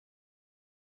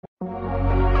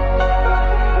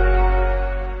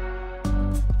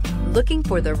Looking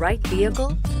for the right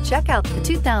vehicle? Check out the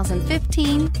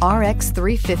 2015 RX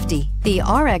 350. The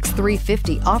RX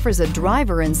 350 offers a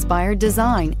driver-inspired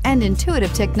design and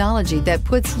intuitive technology that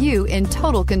puts you in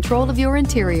total control of your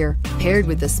interior. Paired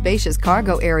with a spacious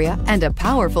cargo area and a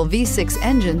powerful V6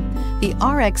 engine, the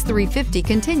RX 350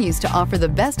 continues to offer the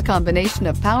best combination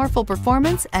of powerful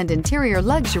performance and interior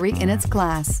luxury in its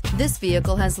class. This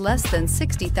vehicle has less than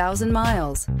 60,000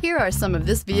 miles. Here are some of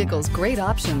this vehicle's great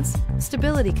options: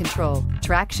 stability control,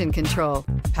 traction control,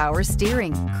 power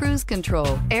steering, cruise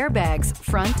control, airbags,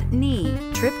 front knee,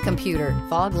 trip computer,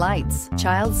 fog lights,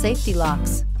 child safety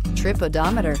locks, trip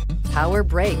odometer, power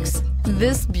brakes.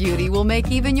 This beauty will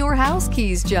make even your house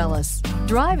keys jealous.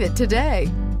 Drive it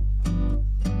today.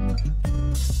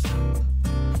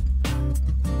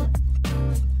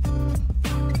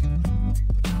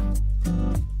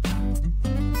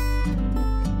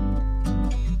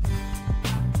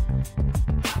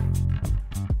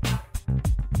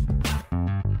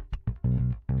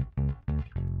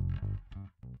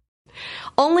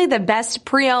 Only the best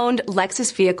pre-owned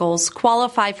Lexus vehicles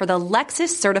qualify for the Lexus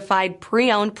Certified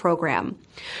Pre-Owned program.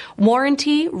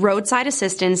 Warranty, roadside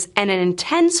assistance, and an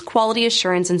intense quality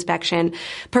assurance inspection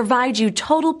provide you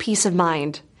total peace of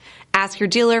mind. Ask your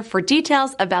dealer for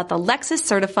details about the Lexus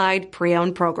Certified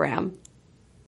Pre-Owned program.